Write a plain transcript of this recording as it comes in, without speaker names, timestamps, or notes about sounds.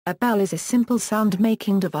A bell is a simple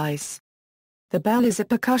sound-making device. The bell is a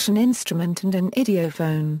percussion instrument and an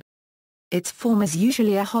idiophone. Its form is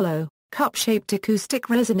usually a hollow, cup-shaped acoustic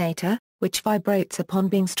resonator, which vibrates upon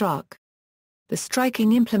being struck. The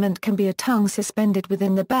striking implement can be a tongue suspended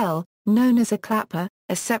within the bell, known as a clapper,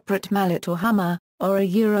 a separate mallet or hammer, or a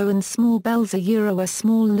euro and small bells. A euro, a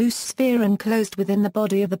small loose sphere enclosed within the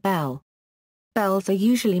body of the bell. Bells are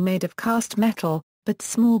usually made of cast metal, but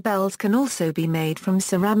small bells can also be made from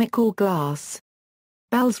ceramic or glass.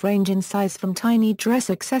 Bells range in size from tiny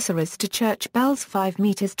dress accessories to church bells 5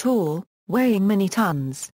 meters tall, weighing many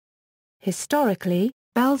tons. Historically,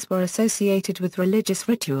 bells were associated with religious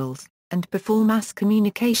rituals, and before mass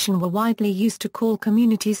communication were widely used to call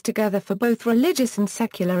communities together for both religious and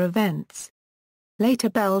secular events.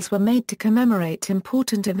 Later bells were made to commemorate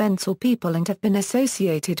important events or people and have been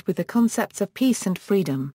associated with the concepts of peace and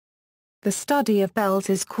freedom. The study of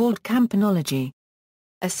bells is called campanology.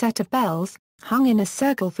 A set of bells, hung in a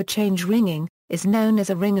circle for change ringing, is known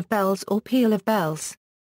as a ring of bells or peal of bells.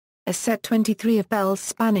 A set 23 of bells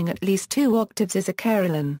spanning at least 2 octaves is a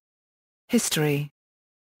carillon. History.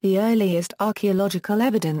 The earliest archaeological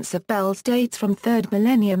evidence of bells dates from 3rd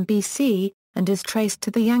millennium BC, and is traced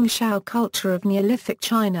to the Yangshao culture of Neolithic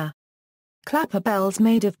China. Clapper bells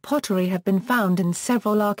made of pottery have been found in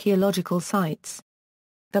several archaeological sites.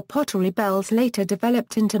 The pottery bells later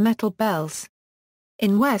developed into metal bells.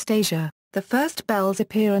 In West Asia, the first bells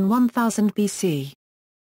appear in 1000 BC.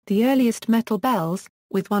 The earliest metal bells,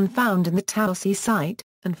 with one found in the Taosi site,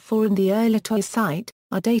 and 4 in the Erlatoy site,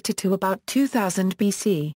 are dated to about 2000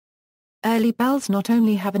 BC. Early bells not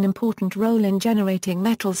only have an important role in generating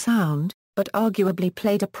metal sound, but arguably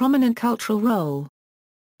played a prominent cultural role.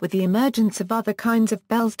 With the emergence of other kinds of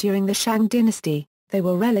bells during the Shang dynasty, they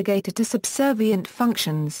were relegated to subservient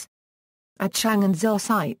functions. At Shang and Zhou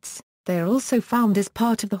sites, they are also found as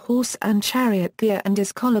part of the horse and chariot gear and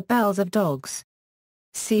as collar bells of dogs.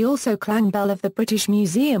 See also clang bell of the British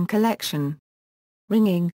Museum collection.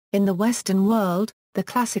 Ringing. In the Western world, the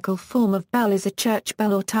classical form of bell is a church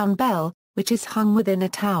bell or town bell, which is hung within a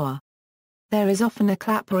tower. There is often a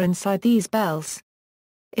clapper inside these bells.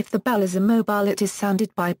 If the bell is immobile, it is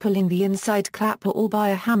sounded by pulling the inside clapper or by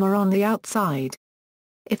a hammer on the outside.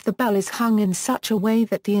 If the bell is hung in such a way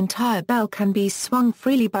that the entire bell can be swung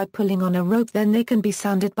freely by pulling on a rope, then they can be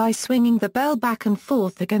sounded by swinging the bell back and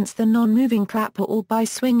forth against the non-moving clapper or by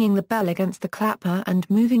swinging the bell against the clapper and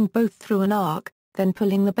moving both through an arc, then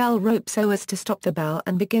pulling the bell rope so as to stop the bell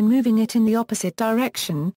and begin moving it in the opposite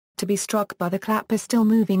direction, to be struck by the clapper still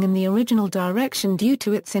moving in the original direction due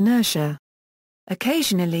to its inertia.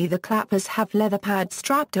 Occasionally the clappers have leather pads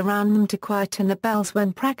strapped around them to quieten the bells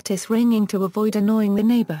when practice ringing to avoid annoying the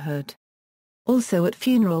neighborhood. Also at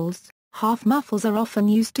funerals, half muffles are often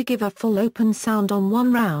used to give a full open sound on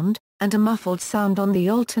one round, and a muffled sound on the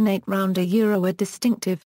alternate round, a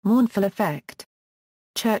distinctive, mournful effect.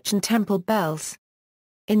 Church and temple bells.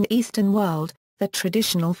 In the Eastern world, the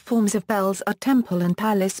traditional forms of bells are temple and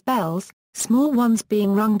palace bells, small ones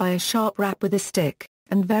being rung by a sharp rap with a stick,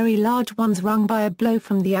 and very large ones rung by a blow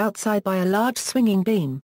from the outside by a large swinging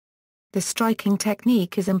beam. The striking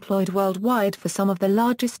technique is employed worldwide for some of the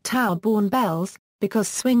largest tower-borne bells, because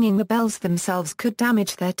swinging the bells themselves could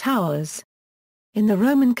damage their towers. In the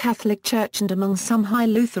Roman Catholic Church and among some High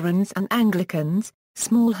Lutherans and Anglicans,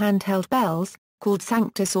 small handheld bells, called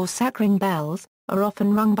sanctus or sacring bells, are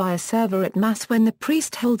often rung by a server at Mass when the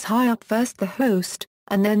priest holds high up first the host,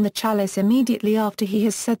 and then the chalice immediately after he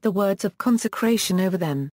has said the words of consecration over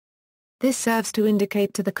them. This serves to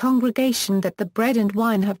indicate to the congregation that the bread and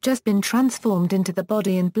wine have just been transformed into the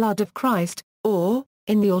body and blood of Christ, or,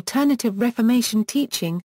 in the alternative Reformation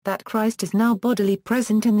teaching, that Christ is now bodily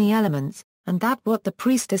present in the elements, and that what the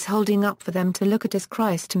priest is holding up for them to look at is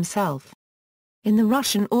Christ himself. In the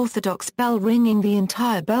Russian Orthodox bell ringing, the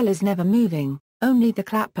entire bell is never moving, only the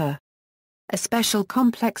clapper. A special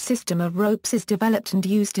complex system of ropes is developed and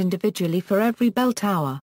used individually for every bell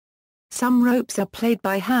tower. Some ropes are played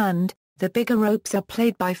by hand, the bigger ropes are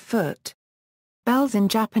played by foot. Bells in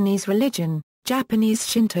Japanese religion. Japanese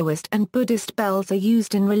Shintoist and Buddhist bells are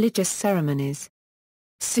used in religious ceremonies.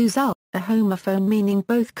 Suzu, a homophone meaning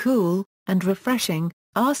both cool and refreshing,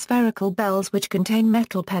 are spherical bells which contain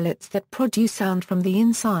metal pellets that produce sound from the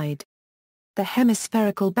inside. The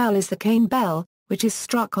hemispherical bell is the cane bell, which is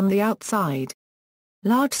struck on the outside.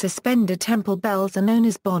 Large suspended temple bells are known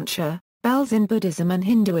as bonsha. Bells in Buddhism and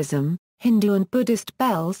Hinduism. Hindu and Buddhist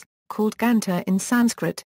bells, called ghanta in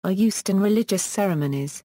Sanskrit, are used in religious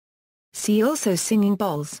ceremonies. See also singing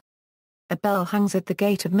bowls. A bell hangs at the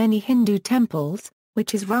gate of many Hindu temples,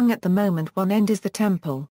 which is rung at the moment one enters the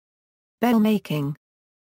temple. Bell making.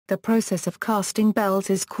 The process of casting bells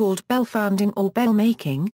is called bell founding or bell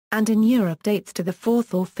making, and in Europe dates to the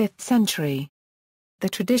 4th or 5th century. The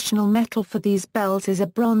traditional metal for these bells is a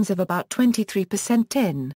bronze of about 23%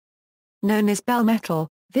 tin. Known as bell metal,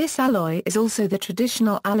 this alloy is also the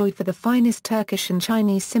traditional alloy for the finest Turkish and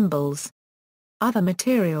Chinese cymbals. Other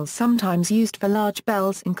materials sometimes used for large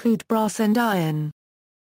bells include brass and iron.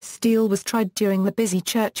 Steel was tried during the busy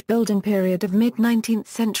church-building period of mid-19th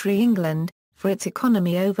century England, for its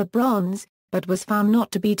economy over bronze, but was found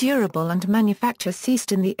not to be durable and manufacture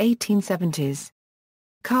ceased in the 1870s.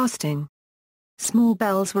 Casting. Small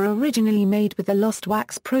bells were originally made with the lost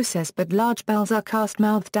wax process, but large bells are cast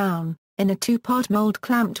mouth down, in a two-part mold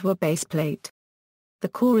clamped to a base plate. The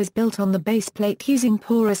core is built on the base plate using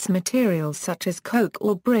porous materials such as coke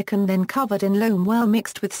or brick and then covered in loam well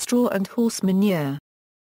mixed with straw and horse manure.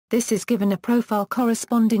 This is given a profile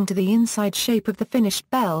corresponding to the inside shape of the finished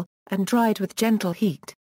bell, and dried with gentle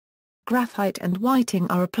heat. Graphite and whiting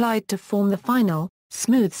are applied to form the final,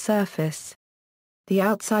 smooth surface. The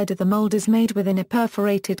outside of the mold is made within a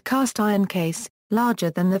perforated cast iron case, larger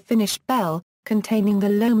than the finished bell, containing the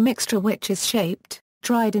loam mixture which is shaped,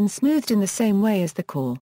 dried and smoothed in the same way as the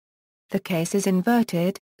core. The case is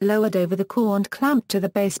inverted, lowered over the core and clamped to the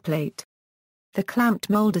base plate. The clamped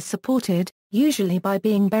mold is supported, usually by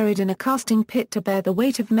being buried in a casting pit to bear the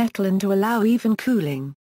weight of metal and to allow even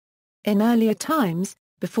cooling. In earlier times,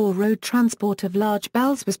 before road transport of large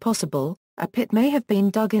bells was possible, a pit may have been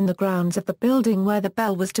dug in the grounds of the building where the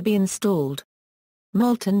bell was to be installed.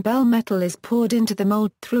 Molten bell metal is poured into the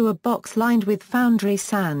mold through a box lined with foundry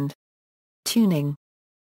sand. Tuning.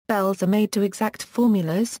 Bells are made to exact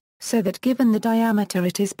formulas, so that given the diameter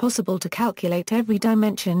it is possible to calculate every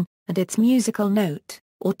dimension, and its musical note,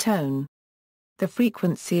 or tone. The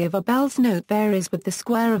frequency of a bell's note varies with the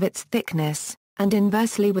square of its thickness, and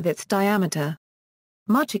inversely with its diameter.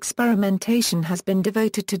 Much experimentation has been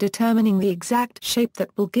devoted to determining the exact shape that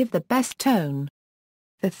will give the best tone.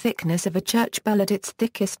 The thickness of a church bell at its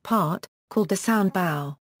thickest part, called the sound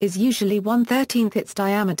bow, is usually 1/13 its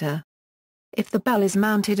diameter. If the bell is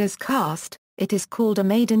mounted as cast, it is called a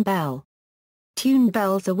maiden bell. Tuned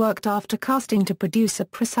bells are worked after casting to produce a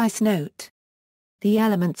precise note. The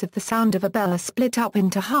elements of the sound of a bell are split up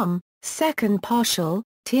into hum, second partial,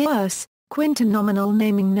 tierce, quint and nominal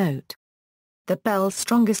naming note. The bell's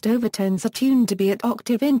strongest overtones are tuned to be at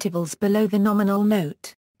octave intervals below the nominal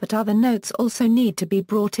note, but other notes also need to be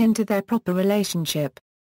brought into their proper relationship.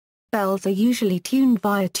 Bells are usually tuned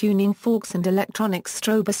via tuning forks and electronic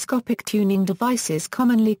stroboscopic tuning devices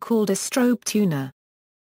commonly called a strobe tuner.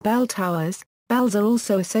 Bell towers. Bells are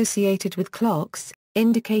also associated with clocks,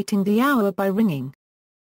 indicating the hour by ringing.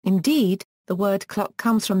 Indeed, the word clock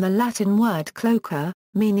comes from the Latin word cloca,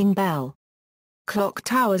 meaning bell. Clock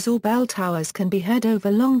towers or bell towers can be heard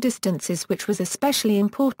over long distances, which was especially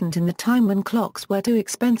important in the time when clocks were too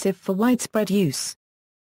expensive for widespread use.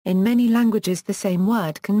 In many languages the same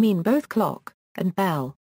word can mean both clock and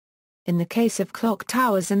bell. In the case of clock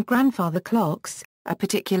towers and grandfather clocks, a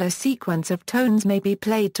particular sequence of tones may be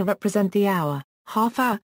played to represent the hour, half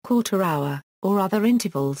hour, quarter hour, or other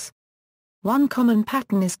intervals. One common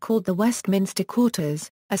pattern is called the Westminster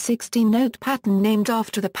quarters, a 16-note pattern named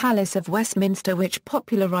after the Palace of Westminster which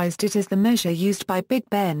popularized it as the measure used by Big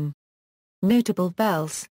Ben. Notable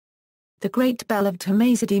bells. The Great Bell of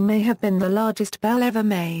Thammasidi may have been the largest bell ever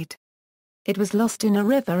made. It was lost in a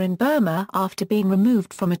river in Burma after being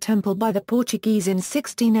removed from a temple by the Portuguese in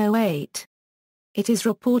 1608. It is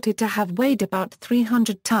reported to have weighed about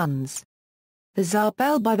 300 tons. The Tsar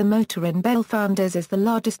bell by the Motorin bell founders is the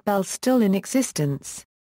largest bell still in existence.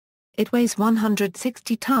 It weighs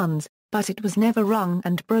 160 tons, but it was never rung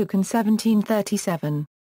and broke in 1737.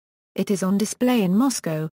 It is on display in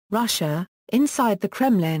Moscow, Russia, inside the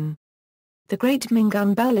Kremlin. The Great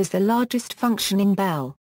Mingun bell is the largest functioning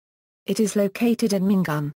bell. It is located in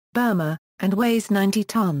Mingun, Burma, and weighs 90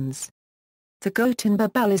 tons. The Gotemba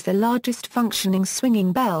bell is the largest functioning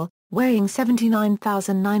swinging bell, weighing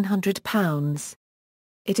 79,900 pounds.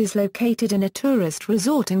 It is located in a tourist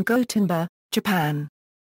resort in Gotemba, Japan.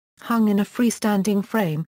 Hung in a freestanding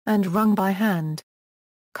frame, and rung by hand.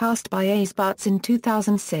 Cast by Ace Butts in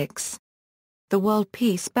 2006. The World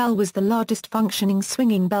Peace Bell was the largest functioning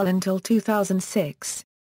swinging bell until 2006.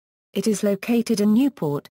 It is located in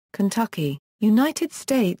Newport, Kentucky, United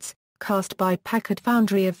States, cast by Packard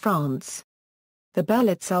Foundry of France. The bell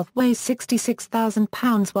itself weighs 66,000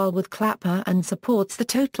 pounds while with clapper and supports the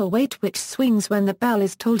total weight which swings when the bell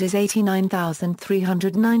is tolled is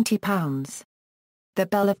 89,390 pounds. The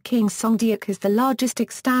Bell of King Songdeok is the largest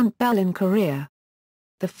extant bell in Korea.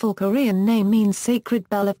 The full Korean name means Sacred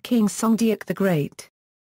Bell of King Songdeok the Great.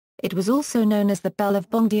 It was also known as the bell of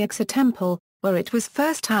Bongdyeoksa Temple, where it was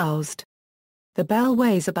first housed. The bell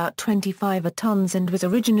weighs about 25 tons and was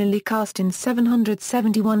originally cast in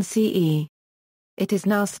 771 CE. It is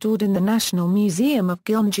now stored in the National Museum of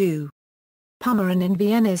Gyeongju. Pommern in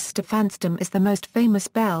Vienna's Stephansdom is the most famous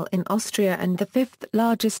bell in Austria and the fifth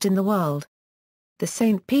largest in the world. The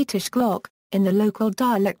St. Peter's Glock, in the local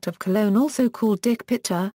dialect of Cologne also called Dick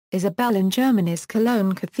Pitter, is a bell in Germany's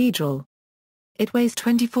Cologne Cathedral. It weighs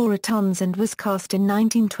 24 tons and was cast in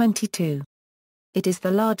 1922. It is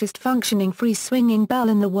the largest functioning free-swinging bell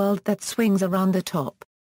in the world that swings around the top.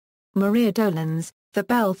 Maria Dolan's, the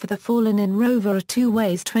bell for the fallen in Rover 2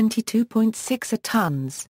 weighs 22.6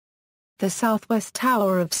 tons. The southwest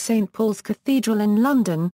tower of St. Paul's Cathedral in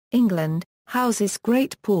London, England, houses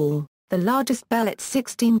Great Paul, the largest bell at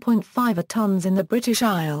 16.5 tons in the British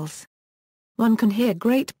Isles. One can hear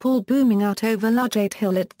Great Paul booming out over Ludgate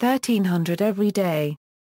Hill at 1300 every day.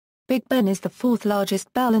 Big Ben is the fourth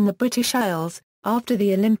largest bell in the British Isles, after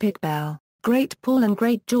the Olympic bell, Great Paul and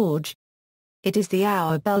Great George. It is the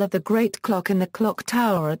hour bell of the Great Clock in the Clock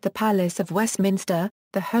Tower at the Palace of Westminster,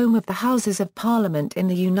 the home of the Houses of Parliament in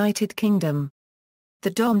the United Kingdom. The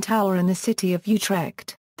Dom Tower in the city of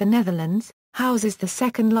Utrecht, the Netherlands, houses the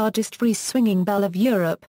second largest free-swinging bell of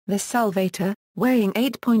Europe, the Salvator, weighing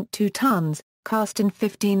 8.2 tons, cast in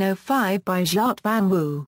 1505 by Jaart van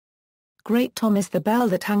Woo. Great Tom is the bell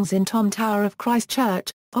that hangs in Tom Tower of Christ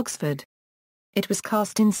Church, Oxford. It was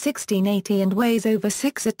cast in 1680 and weighs over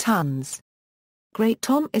 6 tons. Great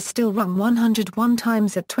Tom is still rung 101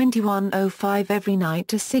 times at 21:05 every night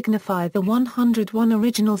to signify the 101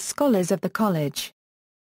 original scholars of the college.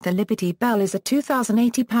 The Liberty Bell is a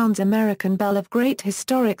 2,080 pounds American bell of great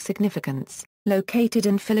historic significance, located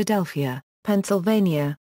in Philadelphia,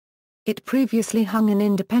 Pennsylvania. It previously hung in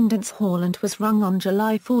Independence Hall and was rung on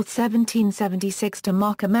July 4, 1776 to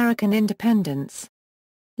mark American independence.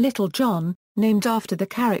 Little John, named after the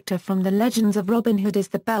character from the Legends of Robin Hood, is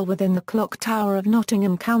the bell within the clock tower of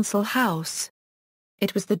Nottingham Council House.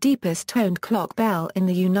 It was the deepest toned clock bell in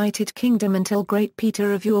the United Kingdom until Great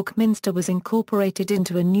Peter of York Minster was incorporated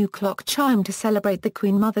into a new clock chime to celebrate the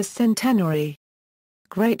Queen Mother's centenary.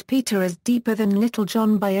 Great Peter is deeper than Little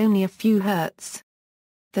John by only a few hertz.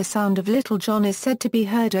 The sound of Little John is said to be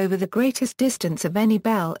heard over the greatest distance of any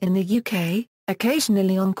bell in the UK,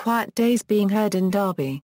 occasionally on quiet days being heard in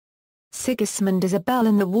Derby. Sigismund is a bell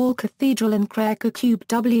in the Wall Cathedral in Kraków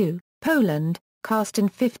W, Poland, cast in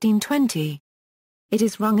 1520. It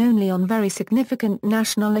is rung only on very significant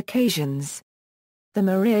national occasions. The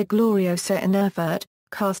Maria Gloriosa in Erfurt,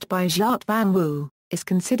 cast by Jaart van Woo, is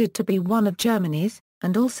considered to be one of Germany's,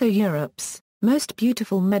 and also Europe's, most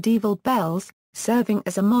beautiful medieval bells, serving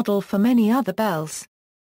as a model for many other bells.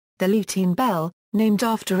 The Lutein bell, named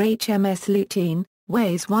after HMS Lutein,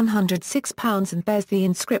 weighs 106 pounds and bears the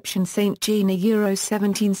inscription St. Gina Euro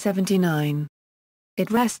 1779. It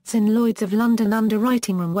rests in Lloyd's of London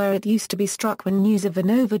underwriting room where it used to be struck when news of an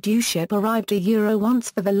overdue ship arrived, once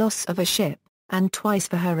for the loss of a ship, and twice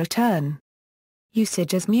for her return.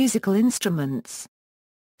 Usage as musical instruments.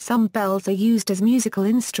 Some bells are used as musical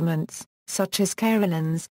instruments, such as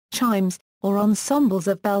carillons, chimes, or ensembles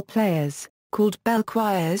of bell players, called bell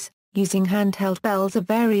choirs, using handheld bells of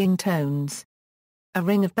varying tones. A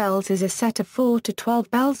ring of bells is a set of 4 to 12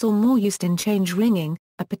 bells or more used in change ringing,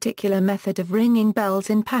 a particular method of ringing bells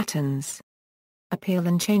in patterns. A peal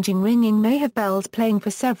and changing ringing may have bells playing for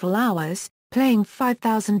several hours, playing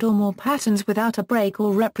 5,000 or more patterns without a break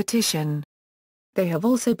or repetition. They have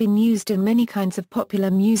also been used in many kinds of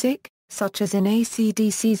popular music, such as in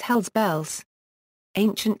AC/DC's Hell's Bells.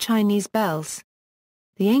 Ancient Chinese bells.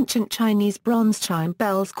 The ancient Chinese bronze chime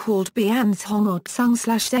bells called bianzhong or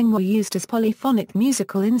tsung/zeng were used as polyphonic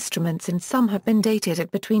musical instruments, and some have been dated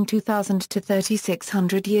at between 2000 to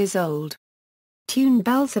 3600 years old. Tuned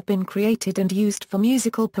bells have been created and used for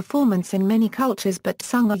musical performance in many cultures, but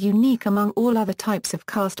tsung are unique among all other types of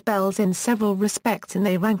cast bells in several respects, and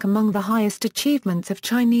they rank among the highest achievements of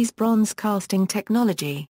Chinese bronze casting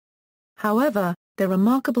technology. However, the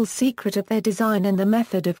remarkable secret of their design and the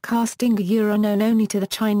method of casting known only to the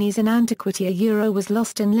Chinese in antiquity was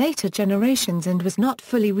lost in later generations and was not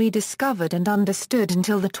fully rediscovered and understood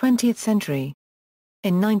until the 20th century.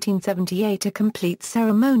 In 1978 a complete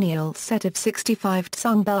ceremonial set of 65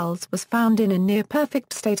 tsung bells was found in a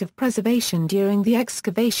near-perfect state of preservation during the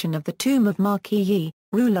excavation of the tomb of Ma Qiyi,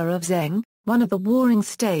 ruler of Zheng, one of the warring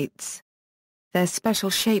states. Their special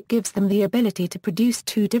shape gives them the ability to produce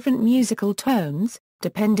two different musical tones,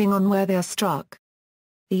 depending on where they are struck.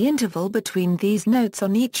 The interval between these notes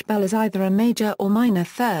on each bell is either a major or minor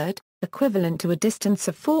third, equivalent to a distance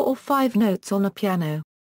of 4 or 5 notes on a piano.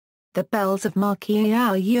 The bells of Marquis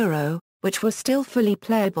Euro, which were still fully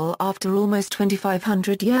playable after almost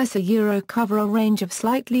 2,500 years, a cover a range of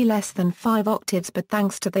slightly less than 5 octaves, but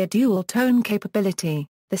thanks to their dual-tone capability,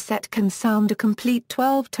 the set can sound a complete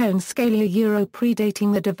 12-tone scale,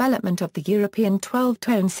 predating the development of the European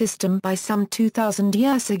 12-tone system by some 2,000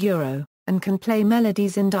 years, and can play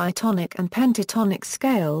melodies in diatonic and pentatonic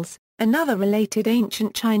scales. Another related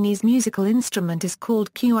ancient Chinese musical instrument is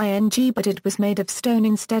called qing, but it was made of stone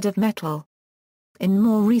instead of metal. In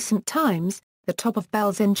more recent times, the top of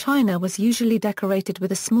bells in China was usually decorated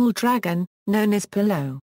with a small dragon, known as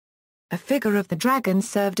bellow. A figure of the dragon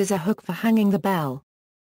served as a hook for hanging the bell.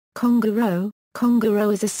 Conguro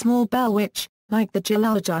is a small bell which, like the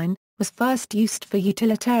gelagine, was first used for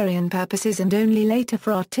utilitarian purposes and only later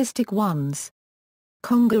for artistic ones.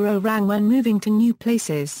 Conguro rang when moving to new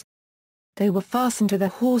places. They were fastened to the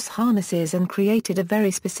horse harnesses and created a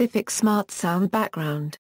very specific smart sound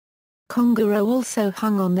background. Conguro also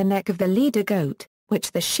hung on the neck of the leader goat,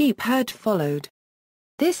 which the sheep herd followed.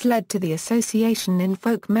 This led to the association in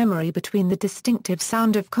folk memory between the distinctive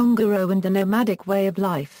sound of conguro and the nomadic way of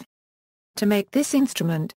life. To make this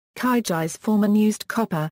instrument, Kaijai's foreman used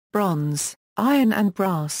copper, bronze, iron and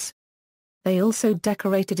brass. They also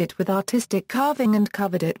decorated it with artistic carving and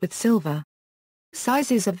covered it with silver.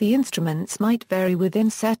 Sizes of the instruments might vary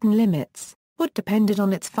within certain limits, what depended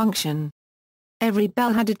on its function. Every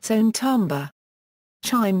bell had its own timbre.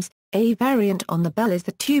 Chimes, a variant on the bell, is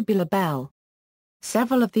the tubular bell.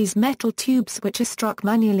 Several of these metal tubes, which are struck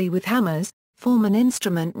manually with hammers, form an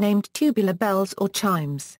instrument named tubular bells or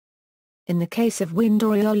chimes. In the case of wind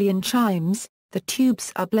or aeolian chimes, the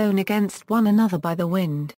tubes are blown against one another by the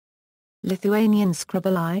wind. Lithuanian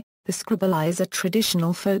scribali. The scribali is a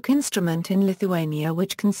traditional folk instrument in Lithuania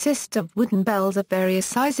which consists of wooden bells of various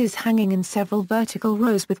sizes hanging in several vertical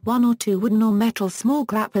rows with one or two wooden or metal small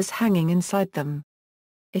clappers hanging inside them.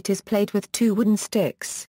 It is played with 2 wooden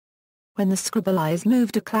sticks. When the scribali is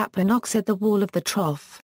moved, a clapper knocks at the wall of the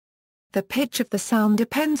trough. The pitch of the sound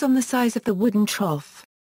depends on the size of the wooden trough.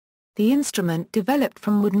 The instrument developed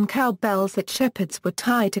from wooden cow bells that shepherds would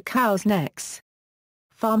tie to cows' necks.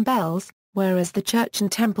 Farm bells. Whereas the church and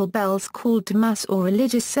temple bells called to mass or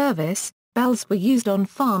religious service, bells were used on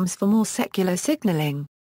farms for more secular signaling.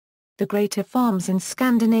 The greater farms in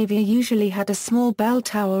Scandinavia usually had a small bell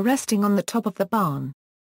tower resting on the top of the barn.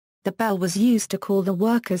 The bell was used to call the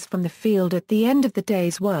workers from the field at the end of the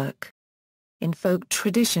day's work. In folk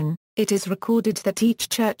tradition, it is recorded that each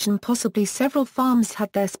church and possibly several farms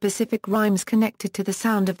had their specific rhymes connected to the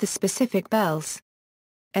sound of the specific bells.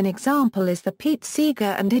 An example is the Pete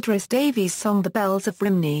Seeger and Idris Davies song The Bells of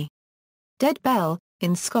Rimney. Dead bell.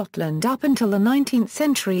 In Scotland up until the 19th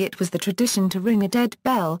century it was the tradition to ring a dead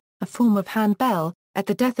bell, a form of handbell, at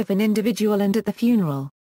the death of an individual and at the funeral.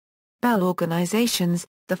 Bell organizations.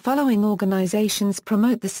 The following organizations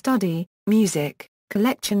promote the study, music,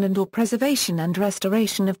 collection and/or preservation and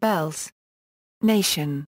restoration of bells.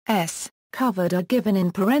 Nation, S, covered are given in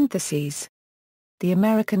parentheses. The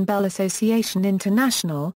American Bell Association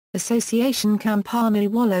International, Association Campani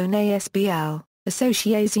Wallon ASBL,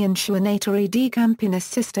 Association Suonatori di Campina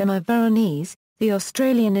Sistema Veronese, the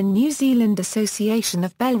Australian and New Zealand Association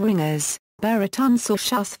of Bell Ringers,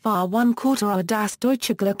 Beratungsausschuss für 1/4 das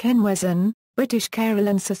Deutsche Glockenwesen, British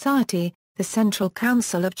Caroline Society, the Central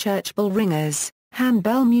Council of Church Bell Ringers,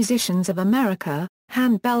 Handbell Musicians of America,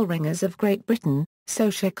 Handbell Ringers of Great Britain,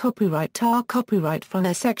 Socia Copyright tar Copyright von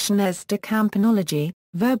der Section S der Campanology,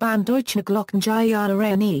 Verband Deutsche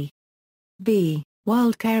Glockengeierereien B.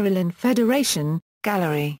 World Caroline Federation,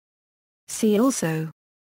 Gallery. See also: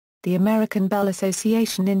 the American Bell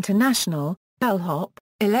Association International, bellhop,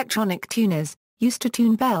 electronic tuners, used to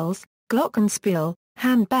tune bells, glockenspiel,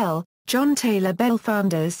 handbell, John Taylor Bell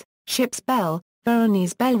Founders, Ship's Bell,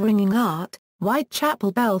 Veronese Bell Ringing Art,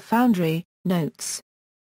 Whitechapel Bell Foundry, Notes.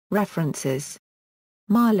 References: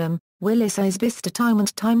 Milam, Willis I's Vista Time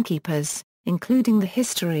and Timekeepers, including the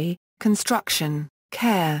history, construction,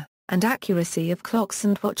 care, and accuracy of clocks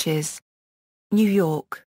and watches. New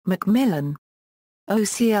York, Macmillan.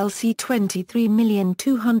 OCLC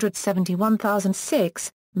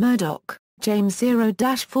 23271006, Murdoch, James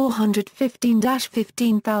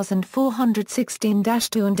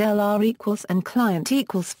 0-415-15416-2 and LR equals and client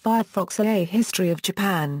equals Firefox A History of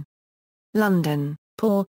Japan. London,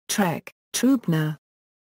 Paul, Trek, Trubner.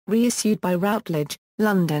 Reissued by Routledge,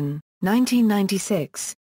 London,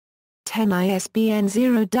 1996. 10 ISBN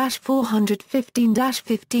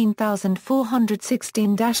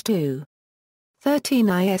 0-415-15416-2. 13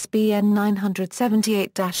 ISBN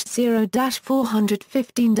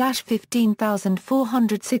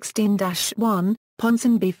 978-0-415-15416-1,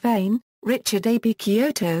 Ponsonby Fane, Richard A. B.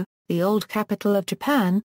 Kyoto, the old capital of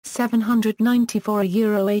Japan,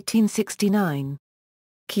 €794 1869.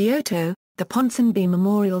 Kyoto, the Ponsonby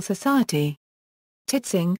Memorial Society.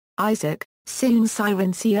 Titsing, Isaac, Soon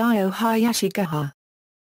Siren Cio Hayashigaha.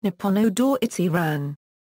 Nippono do Ichiran.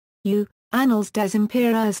 U. Annales des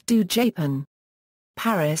Empires du Japon.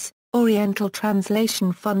 Paris, Oriental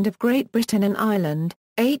Translation Fund of Great Britain and Ireland,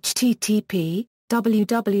 http,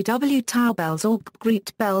 www.taubells.org.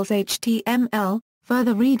 Greet Bells HTML,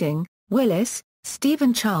 further reading, Willis,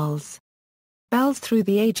 Stephen Charles. Bells Through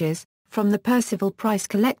the Ages, from the Percival Price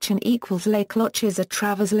Collection equals Les Cloches à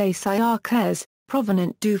travers les siècles,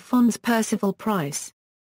 provenant du Fonds Percival Price.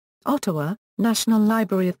 Ottawa, National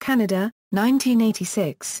Library of Canada,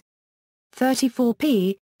 1986.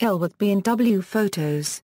 34p, Ilworth B&W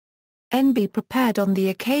Photos. NB prepared on the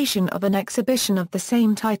occasion of an exhibition of the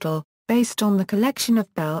same title, based on the collection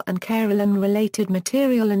of bell and carillon-related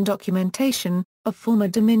material and documentation, of former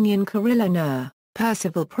Dominion carillonneur,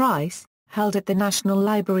 Percival Price, held at the National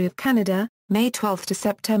Library of Canada, May 12 to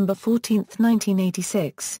September 14,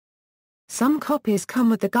 1986. Some copies come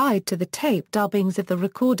with a guide to the tape dubbings of the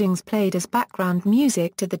recordings played as background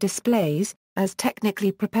music to the displays, as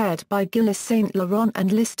technically prepared by Gilles Saint Laurent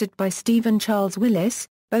and listed by Stephen Charles Willis,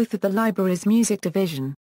 both of the library's music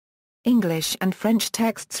division. English and French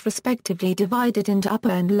texts respectively divided into upper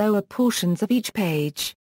and lower portions of each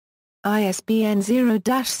page. ISBN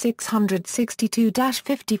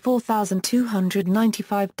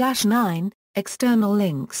 0-662-54295-9, external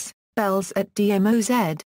links, Bells at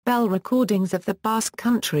DMOZ, Bell Recordings of the Basque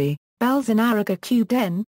Country, Bells in Araga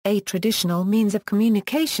Cuden, A Traditional Means of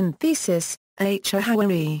Communication Thesis, H.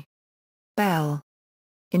 O'Hawaree. Bell.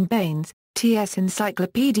 In Baines, T.S.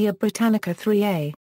 Encyclopaedia Britannica 3a.